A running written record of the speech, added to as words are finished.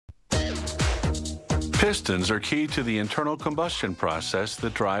Pistons are key to the internal combustion process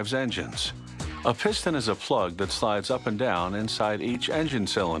that drives engines. A piston is a plug that slides up and down inside each engine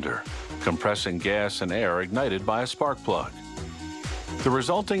cylinder, compressing gas and air ignited by a spark plug. The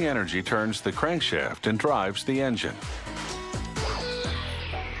resulting energy turns the crankshaft and drives the engine.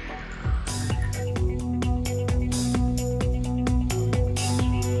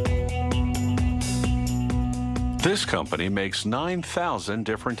 This company makes 9,000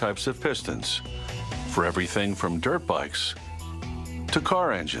 different types of pistons, for everything from dirt bikes to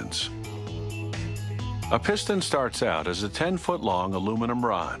car engines. A piston starts out as a 10-foot-long aluminum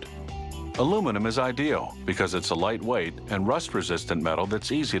rod. Aluminum is ideal because it's a lightweight and rust-resistant metal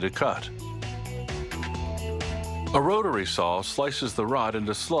that's easy to cut. A rotary saw slices the rod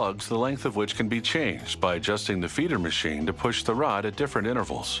into slugs, the length of which can be changed by adjusting the feeder machine to push the rod at different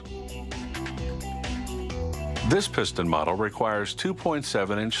intervals. This piston model requires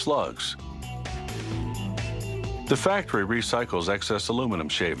 2.7-inch slugs. The factory recycles excess aluminum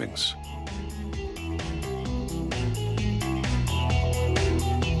shavings.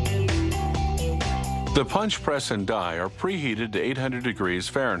 The punch press and die are preheated to 800 degrees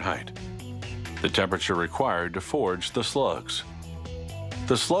Fahrenheit, the temperature required to forge the slugs.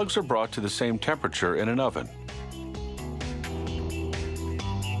 The slugs are brought to the same temperature in an oven.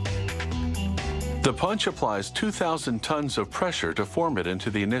 The punch applies 2,000 tons of pressure to form it into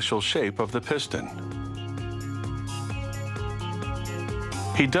the initial shape of the piston.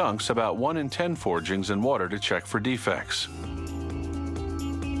 He dunks about 1 in 10 forgings in water to check for defects.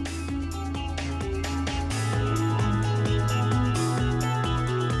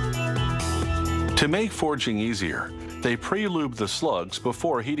 To make forging easier, they pre-lube the slugs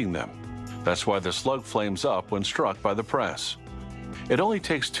before heating them. That's why the slug flames up when struck by the press. It only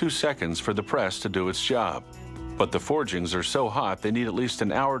takes 2 seconds for the press to do its job, but the forgings are so hot they need at least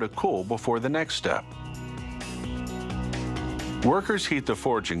an hour to cool before the next step. Workers heat the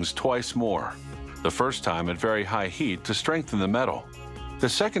forgings twice more. The first time at very high heat to strengthen the metal. The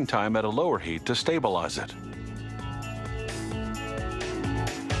second time at a lower heat to stabilize it.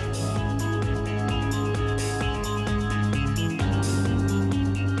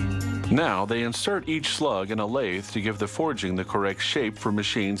 Now they insert each slug in a lathe to give the forging the correct shape for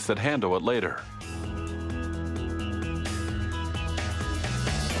machines that handle it later.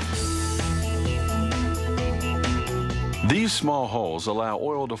 These small holes allow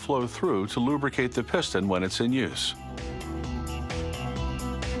oil to flow through to lubricate the piston when it's in use.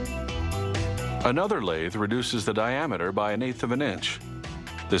 Another lathe reduces the diameter by 1/8 of an inch.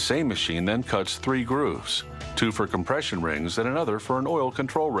 The same machine then cuts 3 grooves, 2 for compression rings and another for an oil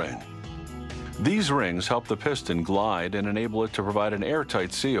control ring. These rings help the piston glide and enable it to provide an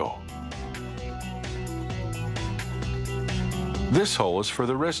airtight seal. This hole is for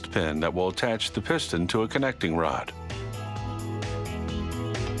the wrist pin that will attach the piston to a connecting rod.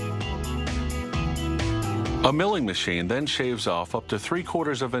 A milling machine then shaves off up to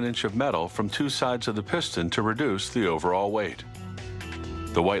 3/4 of an inch of metal from 2 sides of the piston to reduce the overall weight.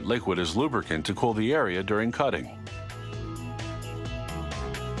 The white liquid is lubricant to cool the area during cutting.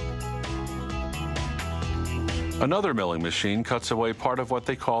 Another milling machine cuts away part of what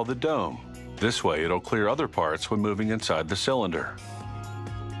they call the dome. This way it'll clear other parts when moving inside the cylinder.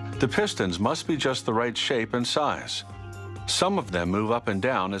 The pistons must be just the right shape and size. Some of them move up and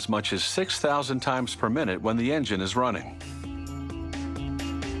down as much as 6,000 times per minute when the engine is running.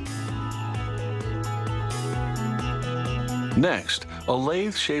 Next, a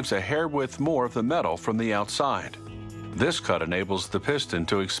lathe shaves a hair width more of the metal from the outside. This cut enables the piston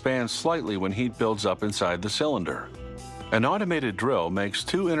to expand slightly when heat builds up inside the cylinder. An automated drill makes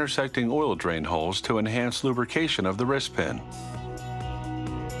 2 intersecting oil drain holes to enhance lubrication of the wrist pin.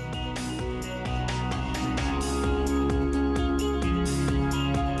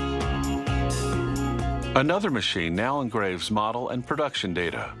 Another machine now engraves model and production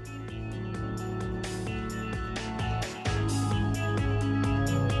data.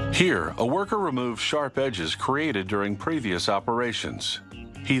 Here, a worker removes sharp edges created during previous operations.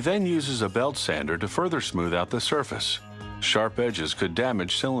 He then uses a belt sander to further smooth out the surface. Sharp edges could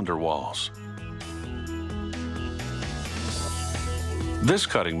damage cylinder walls. This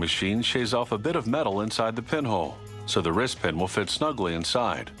cutting machine shaves off a bit of metal inside the pinhole, so the wrist pin will fit snugly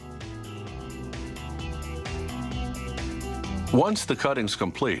inside. Once the cutting's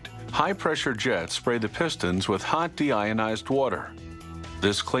complete, high-pressure jets spray the pistons with hot deionized water.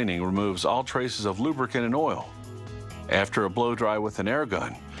 This cleaning removes all traces of lubricant and oil. After a blow dry with an air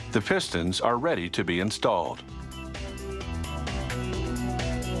gun, the pistons are ready to be installed.